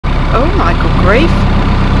Oh my good grief.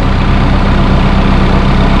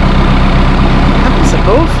 Heavens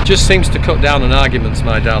above. Just seems to cut down on arguments,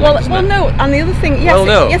 my darling. Well, no, and the other thing, yes, well,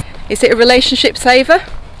 no. yes. Is it a relationship saver?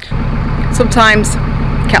 Sometimes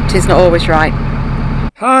captain's not always right.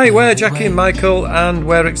 Hi, we're Jackie and Michael, and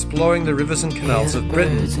we're exploring the rivers and canals of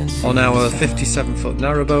Britain on our 57-foot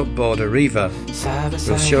narrowboat Border Reiver.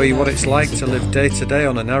 We'll show you what it's like to live day to day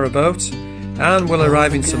on a narrowboat, and we'll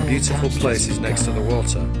arrive in some beautiful places next to the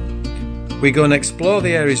water. We go and explore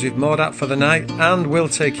the areas we've moored at for the night, and we'll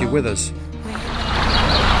take you with us.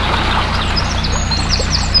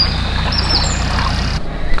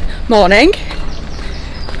 Morning.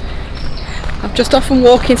 I've just off and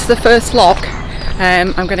walk into the first lock.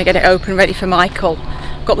 I'm going to get it open ready for Michael.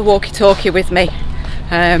 I've got the walkie-talkie with me,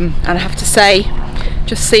 and I have to say,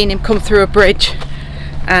 just seeing him come through a bridge,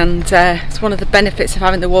 and it's one of the benefits of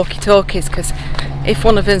having the walkie-talkies, because if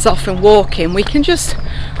one of us is off and walking, we can just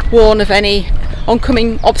warn of any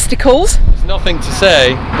oncoming obstacles. There's nothing to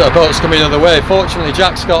say that a boat's coming the other way. Fortunately,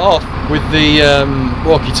 Jack's got off with the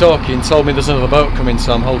walkie-talkie and told me there's another boat coming,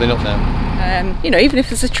 so I'm holding up now. You know, even if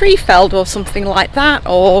there's a tree felled or something like that,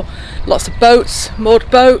 or lots of boats, moored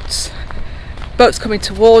boats coming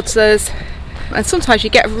towards us, and sometimes you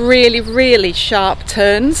get really sharp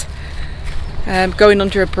turns going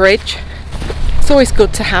under a bridge. It's always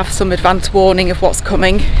good to have some advance warning of what's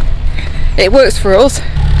coming. It works for us.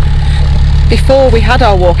 Before we had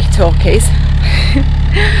our walkie-talkies,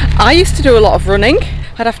 I used to do a lot of running.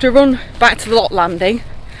 I'd have to run back to the lock landing,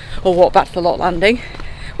 or walk back to the lock landing,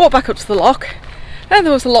 walk back up to the lock, and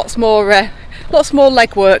there was lots more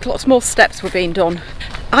leg work, lots more steps were being done.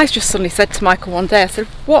 I just suddenly said to Michael one day, I said,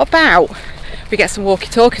 what about we get some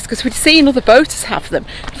walkie-talkies, because we'd seen other boaters have them.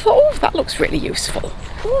 I thought, oh, that looks really useful.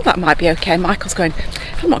 Oh, that might be okay. Michael's going,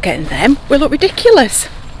 I'm not getting them, we look ridiculous.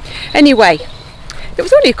 Anyway, it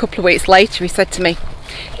was only a couple of weeks later he said to me,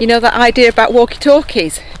 you know that idea about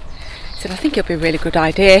walkie-talkies? He said, I think it'll be a really good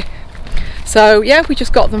idea. So yeah, we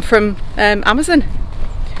just got them from Amazon.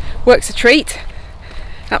 Works a treat,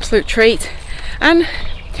 absolute treat. And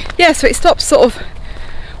yeah, so it stops sort of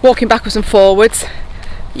walking backwards and forwards.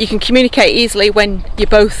 You can communicate easily when you're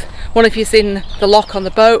both, one of you's in the lock on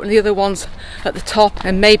the boat and the other one's at the top,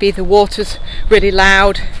 and maybe the water's really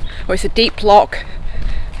loud or it's a deep lock,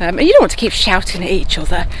 and you don't want to keep shouting at each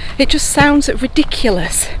other. It just sounds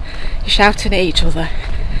ridiculous, you're shouting at each other.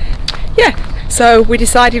 Yeah, so we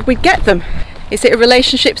decided we'd get them. Is it a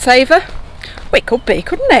relationship saver? Well, it could be,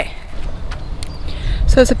 couldn't it?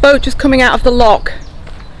 So there's a boat just coming out of the lock.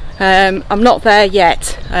 I'm not there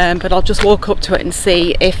yet, but I'll just walk up to it and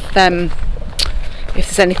see if there's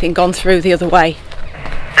anything gone through the other way.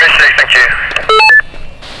 Thank you.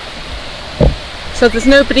 So there's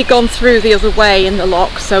nobody gone through the other way in the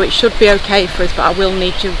lock, so it should be okay for us, but I will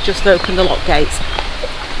need to just open the lock gates.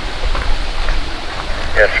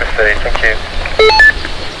 Yes, received, thank you.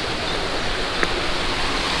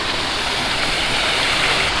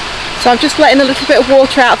 So I'm just letting a little bit of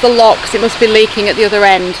water out of the lock because it must be leaking at the other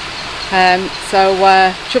end. So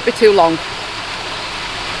shouldn't be too long.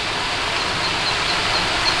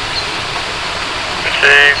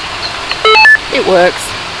 Received. It works.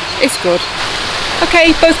 It's good.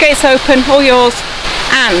 Okay, both gates open, all yours.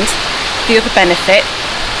 And the other benefit,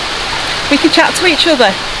 we can chat to each other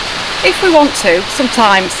if we want to.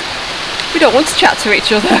 Sometimes we don't want to chat to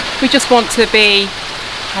each other. We just want to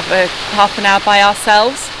have a half an hour by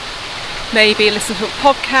ourselves. Maybe listen to a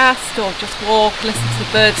podcast or just walk, listen to the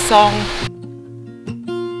bird song.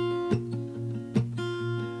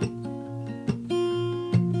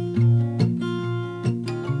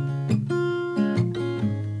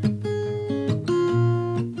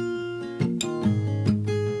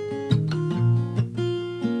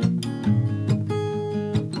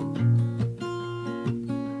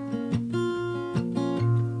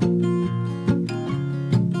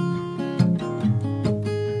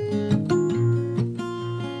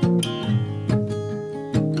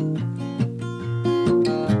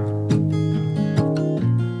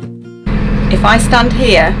 If I stand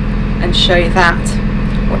here and show you that,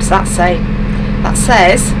 what does that say? That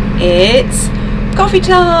says it's coffee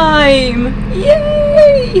time!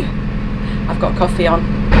 Yay! I've got coffee on.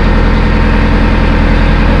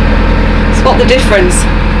 Spot the difference.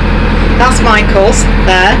 That's Michael's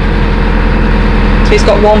there. So he's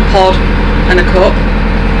got one pod and a cup.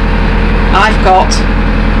 I've got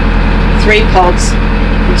 3 pods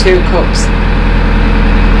and 2 cups.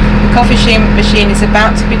 The coffee machine is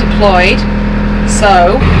about to be deployed.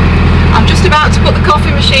 So I'm just about to put the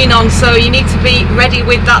coffee machine on, so you need to be ready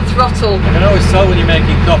with that throttle. I can always tell when you're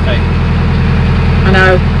making coffee. I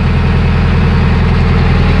know.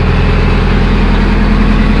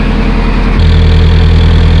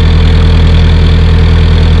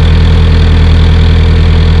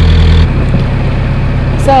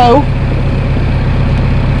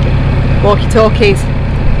 walkie-talkies.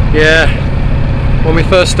 Yeah, when we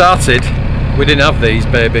first started, we didn't have these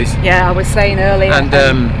babies. Yeah, I was saying earlier.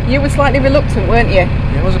 And you were slightly reluctant, weren't you?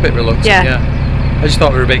 Yeah, I was a bit reluctant, Yeah. yeah. I just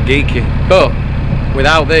thought we were a bit geeky. But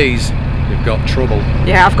without these, you've got trouble.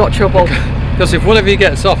 Yeah, I've got trouble. Because if one of you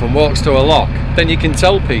gets off and walks to a lock, then you can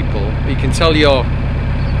tell people, you can tell your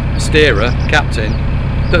steerer, captain,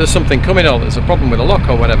 that there's something coming or there's a problem with a lock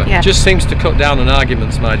or whatever. Yeah. It just seems to cut down on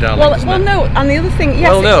arguments, my darling. Well, no, and the other thing, yes,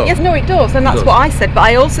 Well, no. yes, no, it does, and that's what I said. But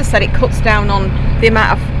I also said it cuts down on the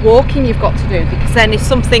amount of walking you've got to do, because then if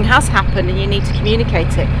something has happened and you need to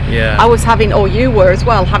communicate it, Yeah. I was having, or you were as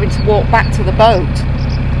well, having to walk back to the boat,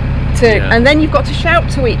 and then you've got to shout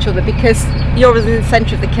to each other because you're in the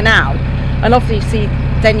centre of the canal, and obviously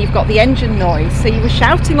then you've got the engine noise, so you were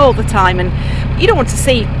shouting all the time, and you don't want to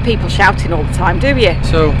see people shouting all the time, do you?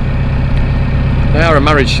 So they are a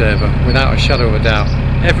marriage saver, without a shadow of a doubt.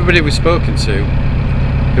 Everybody we've spoken to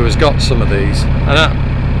who has got some of these, and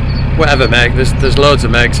that, whatever meg, there's loads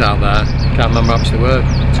of megs out there, can't remember how much they were,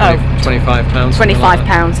 25 £25. 25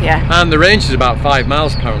 pounds, yeah. And the range is about 5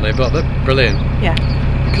 miles apparently, but they're brilliant. Yeah.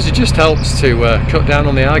 Because it just helps to cut down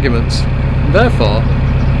on the arguments. And therefore,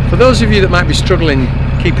 for those of you that might be struggling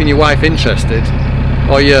keeping your wife interested,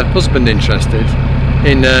 or your husband interested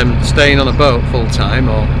in staying on a boat full time,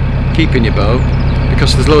 or keeping your boat,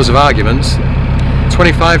 because there's loads of arguments,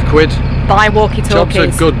 25 quid, Buy walkie-talkies.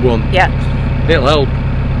 job's a good one. Yeah. It'll help.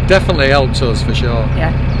 Definitely helps us for sure.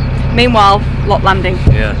 Yeah. Meanwhile, lock landing.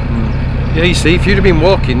 Yeah. Yeah, you see, if you'd have been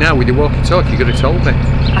walking now with your walkie-talkie, you could have told me.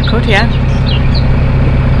 I could, yeah.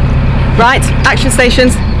 Right, action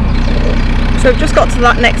stations. So we've just got to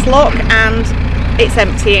that next lock and it's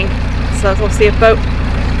emptying. So there's obviously a boat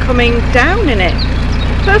coming down in it.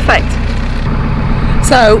 Perfect.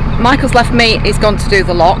 So Michael's left me, he's gone to do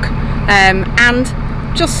the lock, and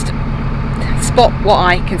just spot what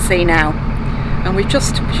I can see now. And we've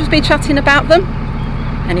just been chatting about them.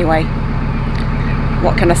 Anyway,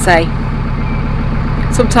 what can I say?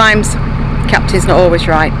 Sometimes captain's not always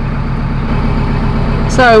right.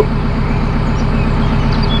 So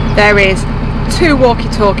there is 2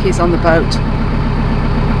 walkie-talkies on the boat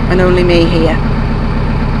and only me here.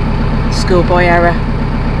 Schoolboy error.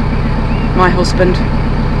 My husband.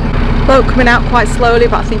 Boat coming out quite slowly,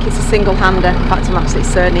 but I think it's a single-hander. In fact, I'm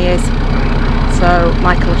absolutely certain he is. So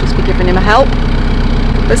Michael will just be giving him a help.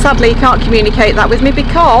 But sadly he can't communicate that with me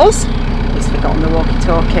because he's forgotten the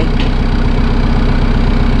walkie-talkie.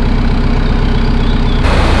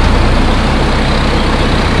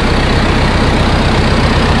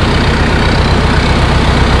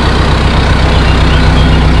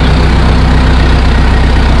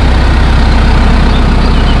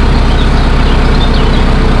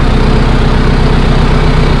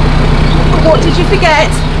 What did you forget?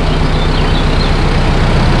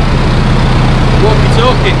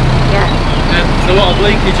 Walkie-talkie. Yeah. There's a lot of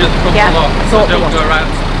leakage at the front of the lock, so don't go around.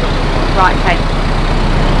 Right, okay.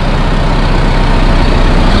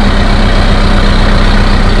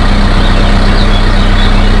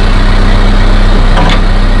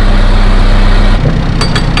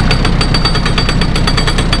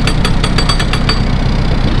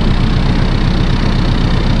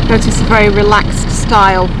 Notice a very relaxed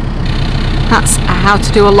style. That's how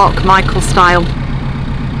to do a lock, Michael style.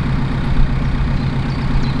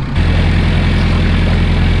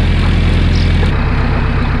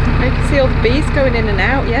 You can see all the bees going in and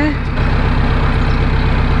out, yeah.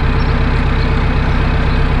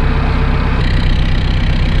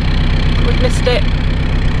 We've missed it.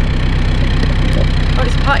 Oh,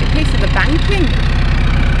 it's part of a piece of the banking.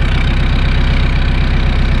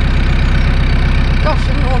 Gosh,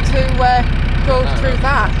 I didn't want to go through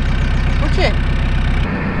that. Would you?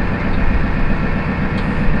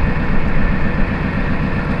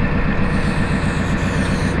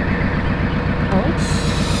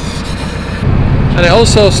 And it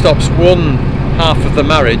also stops one half of the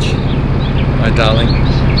marriage, my darling.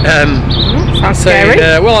 Sounds scary.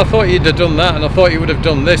 Well, I thought you'd have done that, and I thought you would have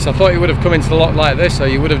done this. I thought you would have come into the lock like this, or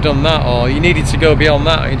you would have done that, or you needed to go beyond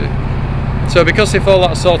that. So because if all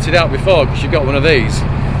that's sorted out before, because you've got one of these,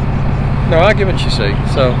 no arguments, you see.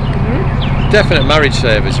 So definite marriage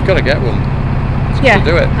savers. You've got to get one. Yeah, to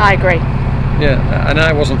do it. I agree. Yeah, and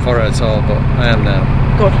I wasn't for it at all, but I am now.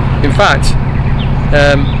 Good. In fact,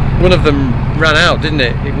 one of them ran out, didn't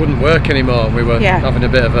it? It wouldn't work anymore. We were having a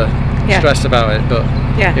bit of a stress about it, but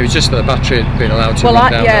it was just that the battery had been allowed to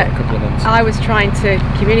run down for a couple of months. I was trying to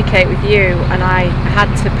communicate with you, and I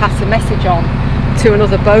had to pass a message on to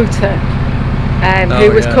another boater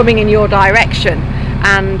who was coming in your direction,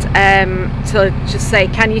 and to just say,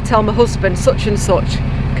 can you tell my husband such and such,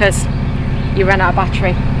 because you ran out of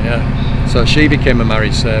battery. Yeah. So she became a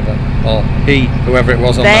married server, or he, whoever it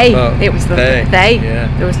was on that boat. It was they. Yeah.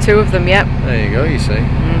 There was 2 of them, yep. There you go, you see.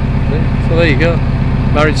 So there you go.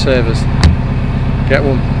 Married servers. Get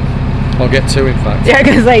one. Or get 2 in fact. Yeah, I was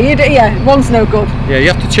going to say, yeah, one's no good. Yeah, you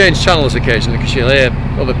have to change channels occasionally because you'll hear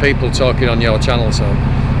other people talking on your channel, so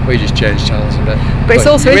we just change channels a bit. But it's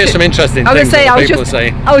also you hear some interesting things that people are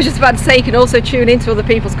saying. I was just about to say, you can also tune into other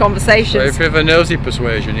people's conversations. So if you have a nosy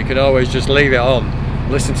persuasion, you can always just leave it on.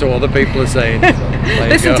 Listen to what other people are saying. So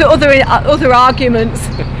listen to other arguments.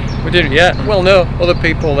 We didn't yet. Well, no, other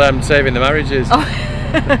people saving the marriages. Oh.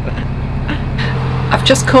 I've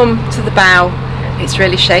just come to the bow. It's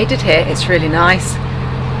really shaded here. It's really nice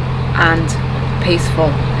and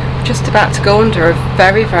peaceful. Just about to go under a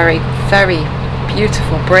very, very, very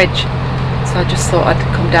beautiful bridge. So I just thought I'd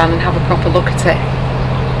come down and have a proper look at it.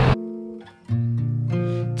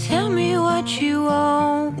 Tell me what you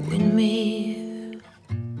want with me.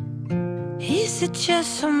 Is it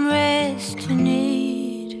just some rest you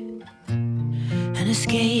need? An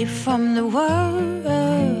escape from the world? Oh,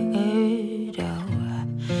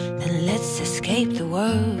 then let's escape the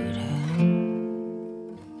world.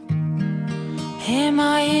 Am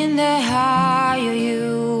I in the high? Are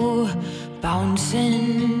you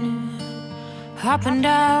bouncing up and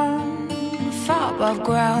down, far above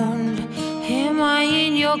ground? Am I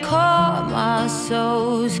in your car? My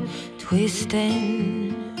soul's twisting.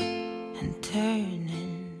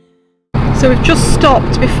 So we've just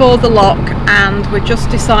stopped before the lock and we're just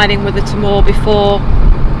deciding whether to moor before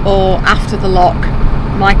or after the lock.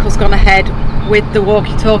 Michael's gone ahead with the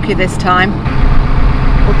walkie-talkie this time.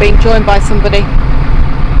 We're being joined by somebody.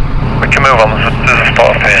 We can move on, there's a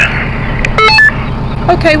spot up here.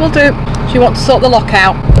 Okay, we'll do. Do you want to sort the lock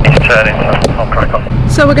out? It's turning, so I'll crack on.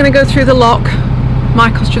 So we're going to go through the lock.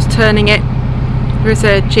 Michael's just turning it. There is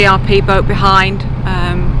a GRP boat behind,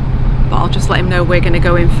 but I'll just let him know we're going to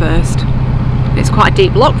go in first. It's quite a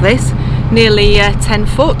deep lock, this, nearly 10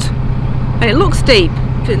 foot, and it looks deep.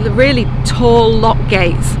 Really tall lock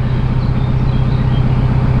gates.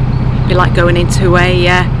 It'd be like going into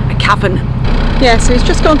a cavern. Yeah, so he's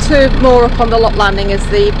just gone to moor up on the lock landing as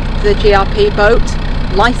the GRP boat,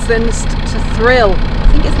 licensed to thrill.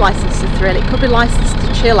 I think it's licensed to thrill. It could be licensed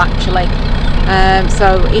to chill actually.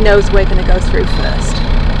 So he knows we're going to go through first.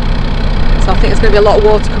 So I think there's going to be a lot of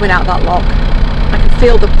water coming out of that lock. I can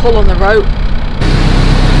feel the pull on the rope.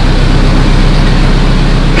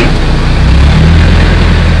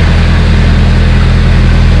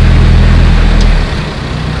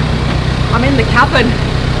 I'm in the cavern.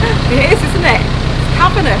 It is, isn't it? It's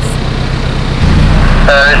cavernous.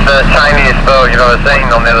 It's the tiniest boat you've ever seen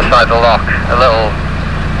on the other side of the lock. A little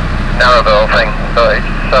narrowboat thing, but it's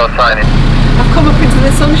so tiny. I've come up into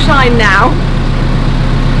the sunshine now.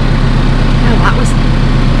 Oh, that was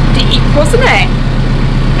deep, wasn't it?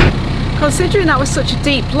 Considering that was such a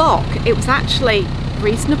deep lock, it was actually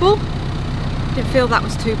reasonable. Didn't feel that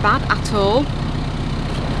was too bad at all.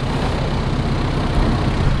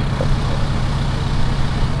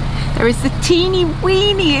 There is the teeny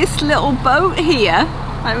weeniest little boat here.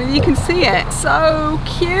 I mean, you can see it. So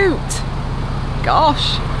cute.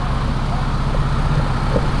 Gosh.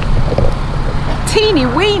 Teeny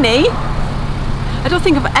weeny. I don't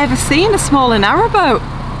think I've ever seen a smaller narrowboat.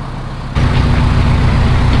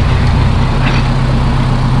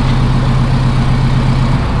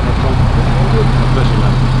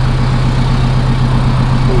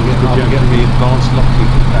 Get the advanced lock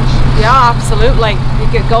keeping place. Yeah, absolutely.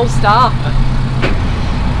 You get a gold star.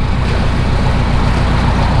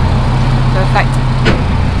 Perfect.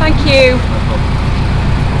 Thank you.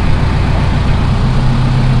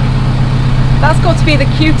 That's got to be the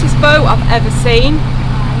cutest boat I've ever seen.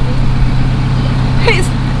 It's...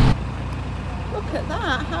 Look at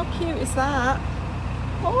that. How cute is that?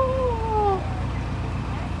 Oh.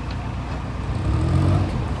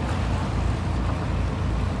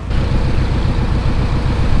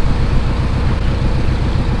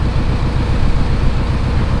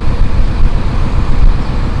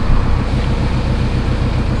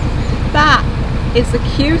 That is the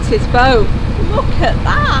cutest boat. Look at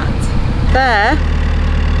that. There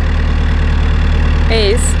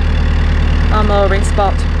is our mooring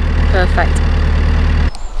spot. Perfect.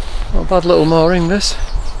 Not a bad little mooring, this.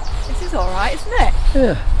 This is alright, isn't it?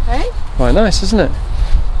 Yeah. Hey? Quite nice, isn't it?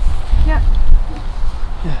 Yeah.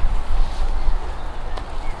 Yeah.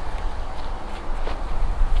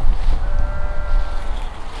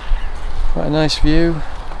 Quite a nice view.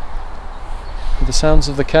 With the sounds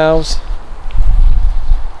of the cows.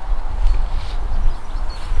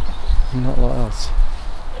 And not a lot else.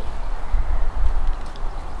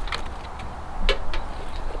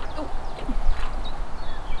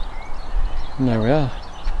 And there we are,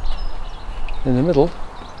 in the middle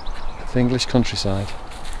of the English countryside.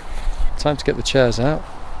 Time to get the chairs out,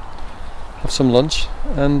 have some lunch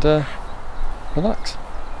and relax.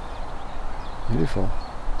 Beautiful.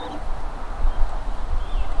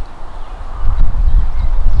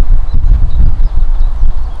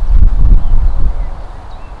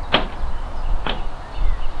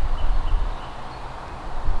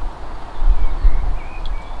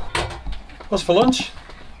 What's for lunch?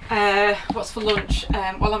 What's for lunch?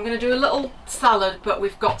 Well, I'm going to do a little salad, but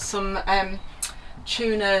we've got some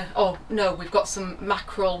tuna. Oh no, we've got some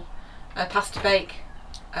mackerel pasta bake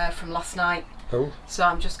from last night. Oh. So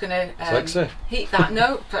I'm just going to sexy. Heat that.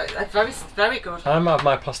 No, but very good. I might have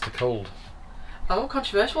my pasta cold. Oh,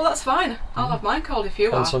 controversial. Well, that's fine. I'll have mine cold if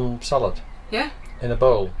you are. And some salad. Yeah. In a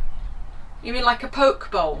bowl. You mean like a poke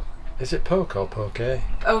bowl? Is it poke or poke?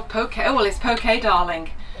 Oh, poke. Oh, well, it's poke, darling.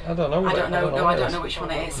 I don't know. I don't know. No, I don't know which one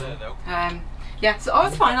it is. Yeah. So, oh,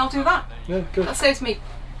 it's fine. I'll do that. Yeah, good. That saves me.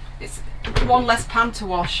 It's one less pan to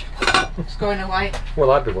wash. It's going away. Well,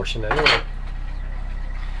 I'd be washing it anyway.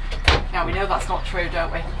 Now we know that's not true,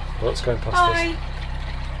 don't we? Well, it's going past Hi.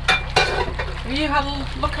 Have you had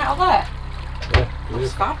a look out there? Yeah,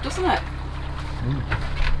 It's fab, doesn't it?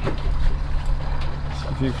 It's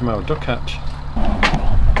a view from our duck hatch.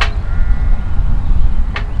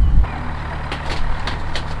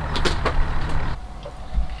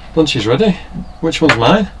 Lunch is ready. Which one's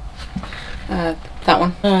mine? That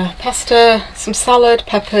one. Pasta, some salad,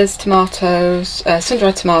 peppers, tomatoes,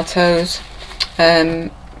 sun-dried tomatoes,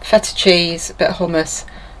 feta cheese, a bit of hummus,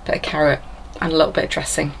 a bit of carrot, and a little bit of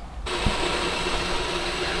dressing.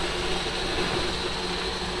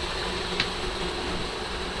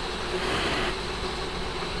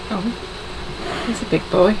 Oh, he's a big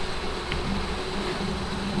boy.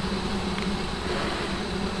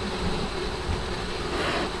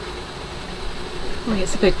 Oh,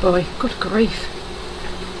 he's a big boy. Good grief.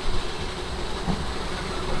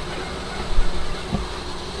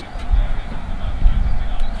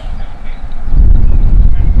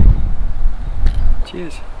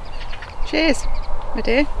 Cheers. Cheers, my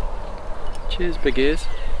dear. Cheers, big ears.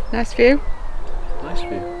 Nice view. Nice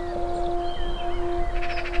view.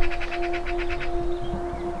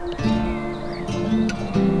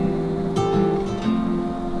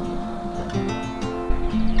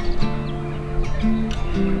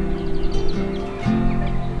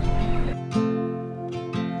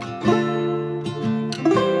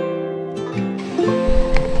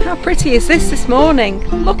 How pretty is this morning?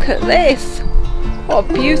 Look at this. What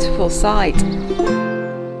a beautiful sight.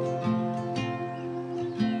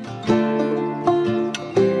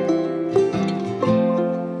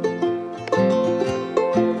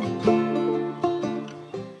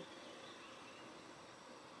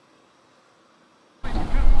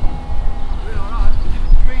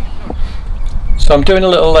 So I'm doing a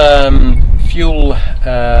little fuel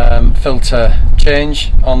filter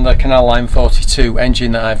change on the Canal Line 42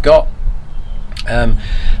 engine that I've got.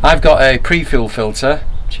 I've got a pre-fuel filter,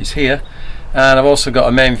 which is here, and I've also got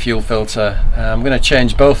a main fuel filter. I'm going to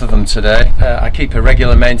change both of them today. I keep a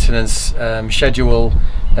regular maintenance schedule.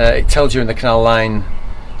 It tells you in the Canal Line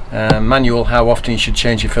manual how often you should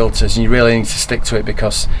change your filters, and you really need to stick to it,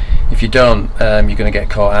 because if you don't, you're going to get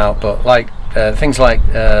caught out. But like things like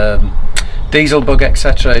diesel bug,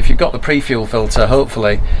 etc., if you've got the pre-fuel filter,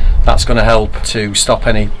 hopefully that's going to help to stop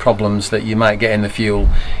any problems that you might get in the fuel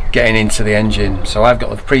getting into the engine. So I've got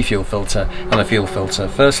the pre-fuel filter and the fuel filter.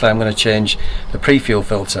 Firstly, I'm going to change the pre-fuel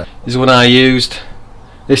filter. This is what I used.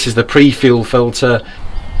 This is the pre-fuel filter.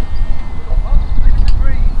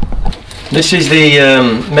 This is the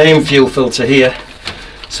main fuel filter here.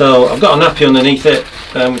 So I've got a nappy underneath it,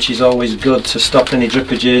 which is always good to stop any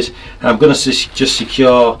drippages. I'm going to just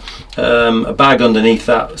secure a bag underneath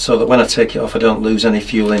that, so that when I take it off I don't lose any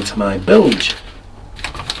fuel into my bilge.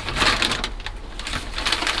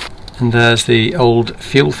 And there's the old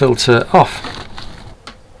fuel filter off.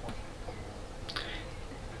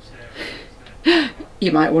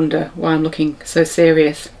 You might wonder why I'm looking so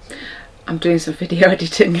serious. I'm doing some video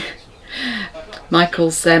editing.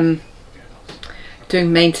 Michael's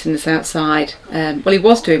doing maintenance outside. Well, he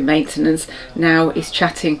was doing maintenance, now he's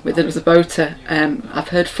chatting with another boater. I've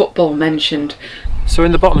heard football mentioned. So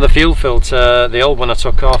in the bottom of the fuel filter, the old one I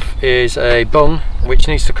took off, is a bung which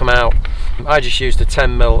needs to come out. I just used a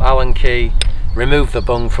 10mm Allen key, removed the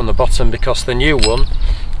bung from the bottom, because the new one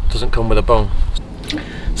doesn't come with a bung.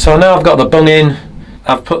 So now I've got the bung in,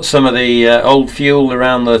 I've put some of the old fuel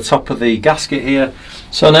around the top of the gasket here.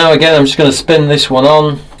 So now again I'm just going to spin this one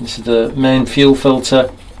on. This is the main fuel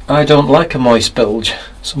filter. I don't like a moist bilge.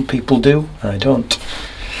 Some people do, I don't.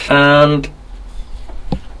 And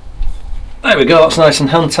There we go, that's nice and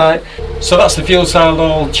hand tight. So that's the fuel side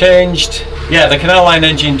all changed. Yeah, the Canal Line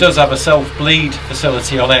engine does have a self-bleed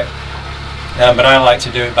facility on it, but I like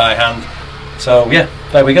to do it by hand. So yeah,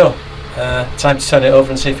 there we go. Time to turn it over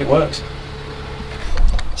and see if it works.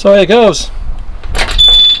 So here goes.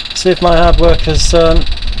 See if my hard work has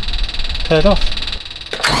paid off.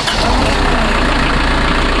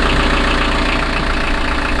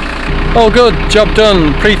 All good, job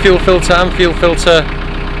done. Pre-fuel filter and fuel filter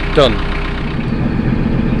done.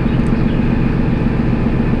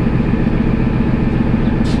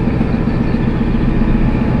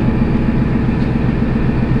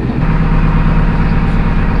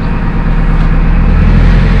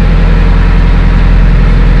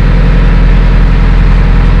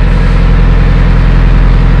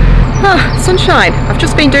 Sunshine. I've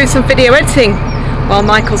just been doing some video editing while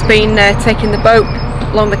Michael's been taking the boat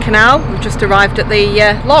along the canal. We've just arrived at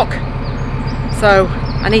the lock, so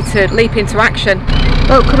I need to leap into action.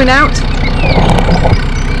 Boat coming out,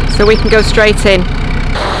 so we can go straight in.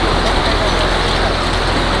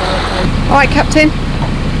 Alright Captain,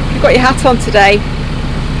 you've got your hat on today.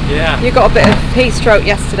 Yeah. You got a bit of heat stroke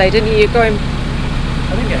yesterday, didn't you? You're going...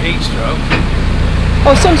 I didn't get heat stroke.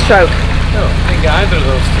 Oh, sunstroke? No, I didn't get either of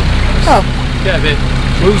those two. Oh. Get a bit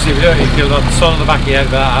woozy, don't you? Feel like the sun on the back of your head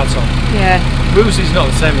with that hat on. Yeah. Woozy's not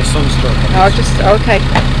the same as sunstroke. Oh, just, okay.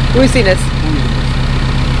 Wooziness.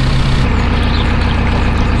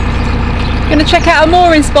 Gonna check out a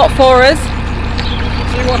mooring spot for us.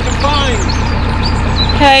 See what I can find.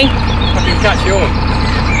 Okay. I can catch you up.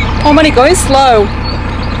 Oh, I'm only going slow.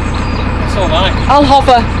 That's alright. I'll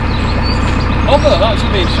hover. Hover? That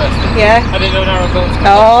should be interesting. Yeah. I didn't know narrowboats.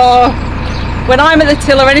 Oh. When I'm at the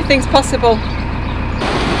tiller, anything's possible.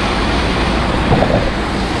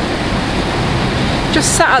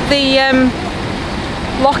 Just sat at the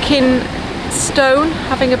lock-in stone,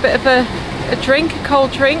 having a bit of a drink, a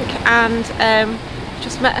cold drink, and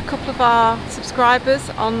just met a couple of our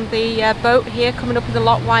subscribers on the boat here coming up in the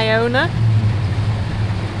lock Wyona,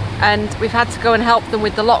 and we've had to go and help them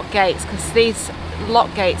with the lock gates because these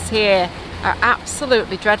lock gates here are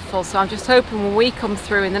absolutely dreadful, so I'm just hoping when we come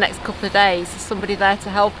through in the next couple of days there's somebody there to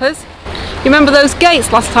help us. You remember those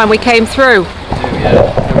gates last time we came through? Yeah,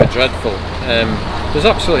 they were dreadful. There's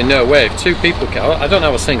absolutely no way if two people can. I don't know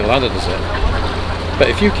how a single ladder does it, but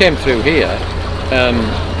if you came through here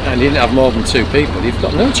and you didn't have more than two people, you've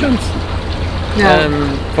got no chance.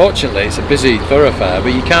 No. Fortunately it's a busy thoroughfare,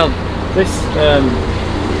 but you can't, this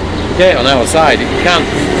gate on our side, you can't,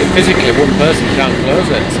 physically one person can't close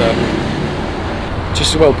it, so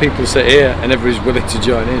just as well people sit here and everybody's willing to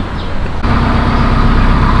join in.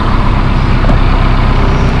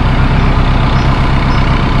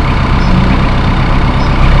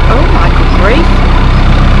 Oh my good grief.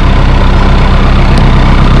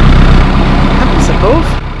 Heavens above.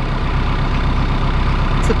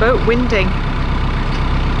 It's a boat winding.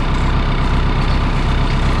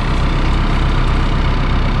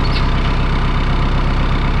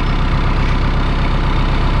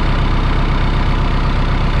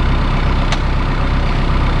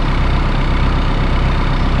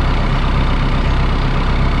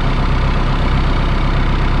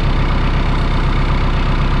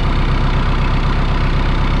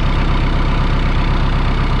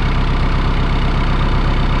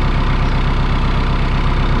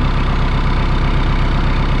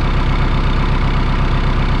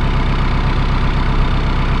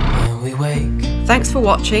 Thanks for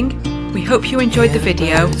watching. We hope you enjoyed the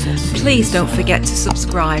video. Please don't forget to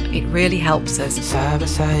subscribe, it really helps us. Side by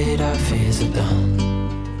side our fears are done.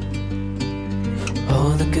 All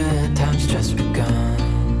the good times just begun.